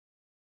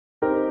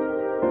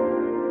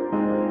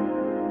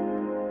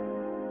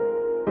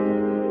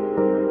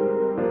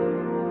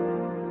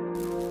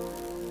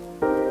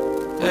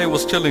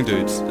what's chilling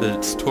dudes,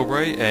 it's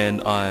Torbray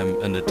and I'm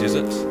in the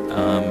desert.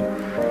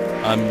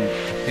 I'm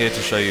here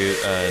to show you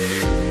a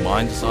new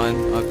mine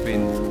design I've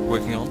been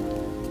working on,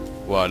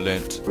 what I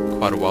learnt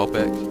quite a while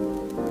back,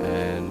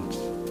 and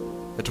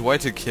it's a way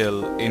to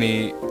kill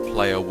any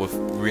player with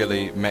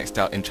really maxed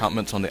out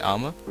enchantments on their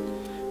armor.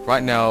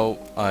 Right now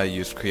I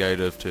use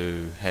creative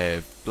to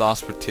have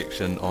blast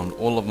protection on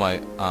all of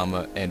my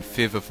armor and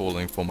feather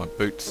falling for my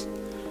boots.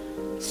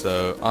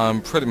 So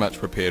I'm pretty much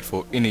prepared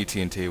for any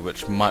TNT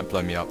which might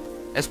blow me up,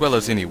 as well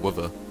as any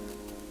wither.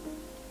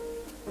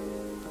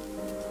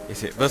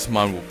 Except this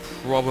mine will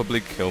probably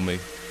kill me.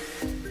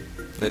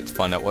 Let's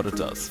find out what it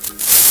does.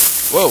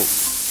 Whoa!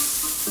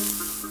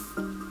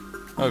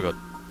 Oh god.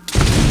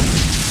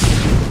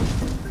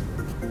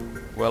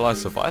 Well, I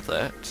survived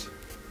that.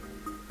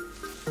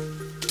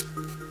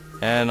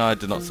 And I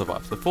did not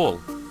survive the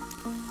fall.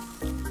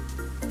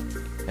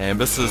 And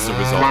this is the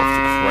result of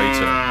the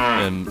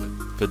crater in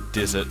the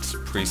desert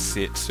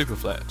preset super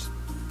flat.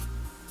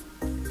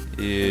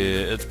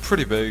 Yeah, it's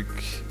pretty big.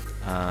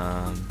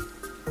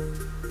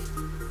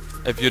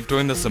 If you're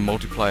doing this in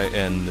multiplayer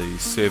and the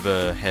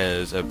server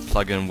has a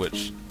plugin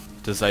which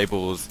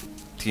disables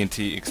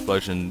TNT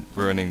explosion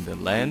ruining the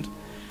land,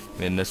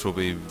 then this will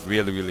be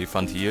really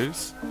fun to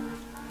use.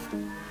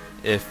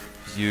 If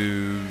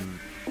you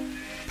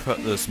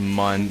put this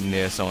mine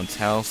near someone's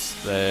house,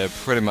 they're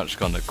pretty much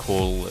gonna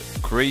call it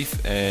grief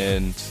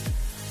and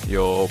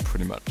you're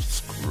pretty much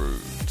screwed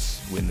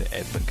when the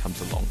admin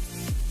comes along.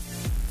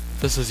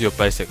 This is your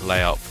basic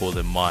layout for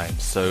the mine.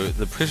 So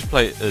the pressure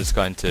plate is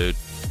going to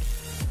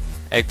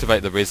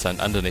activate the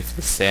redstone underneath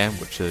the sand,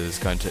 which is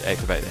going to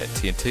activate that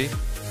TNT.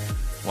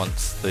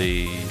 Once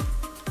the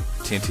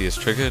TNT is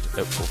triggered, it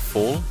will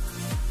fall,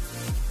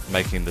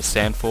 making the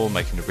sand fall,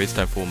 making the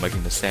redstone fall,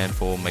 making the sand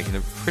fall, making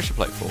the pressure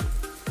plate fall.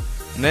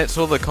 And that's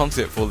all the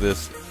concept for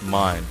this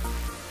mine.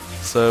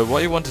 So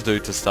what you want to do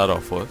to start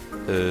off with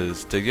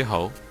is dig your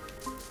hole.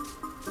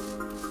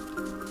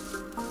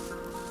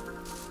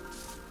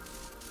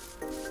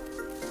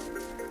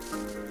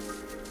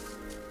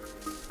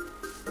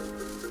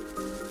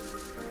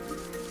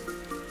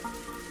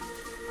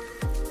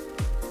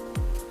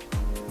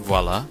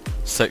 Voila,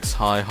 6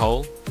 high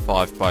hole,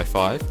 5 by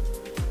 5.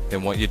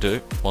 Then what you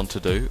want to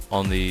do,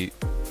 on the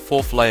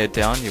 4th layer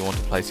down you want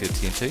to place your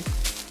TNT.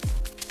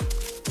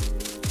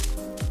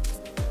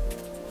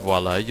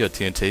 Voila, your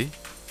TNT.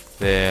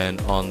 Then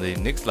on the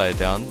next layer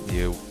down,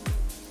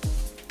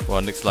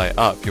 next layer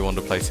up, you want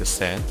to place your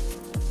sand.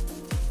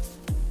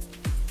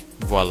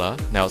 Voila,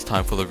 now it's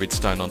time for the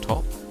redstone on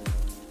top.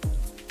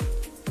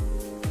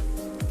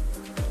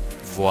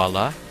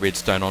 Voila,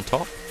 redstone on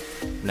top.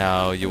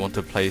 Now you want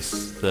to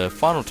place the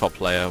final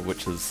top layer,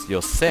 which is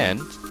your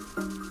sand.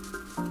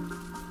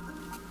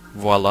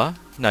 Voila,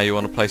 now you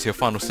want to place your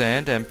final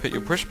sand and put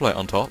your pressure plate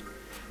on top,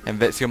 and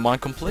that's your mine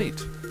complete.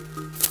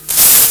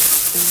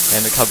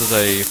 And it covers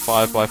a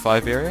 5 by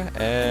 5 area,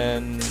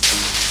 and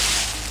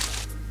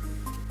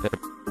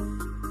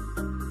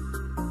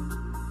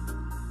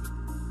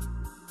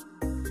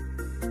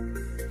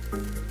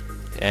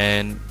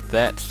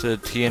that's the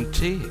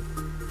TNT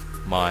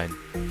mine.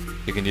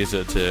 You can use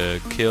it to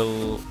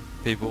kill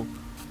people,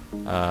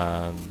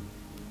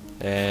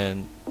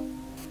 and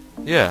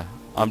yeah,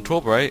 I'm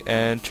Torbray,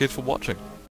 and cheers for watching.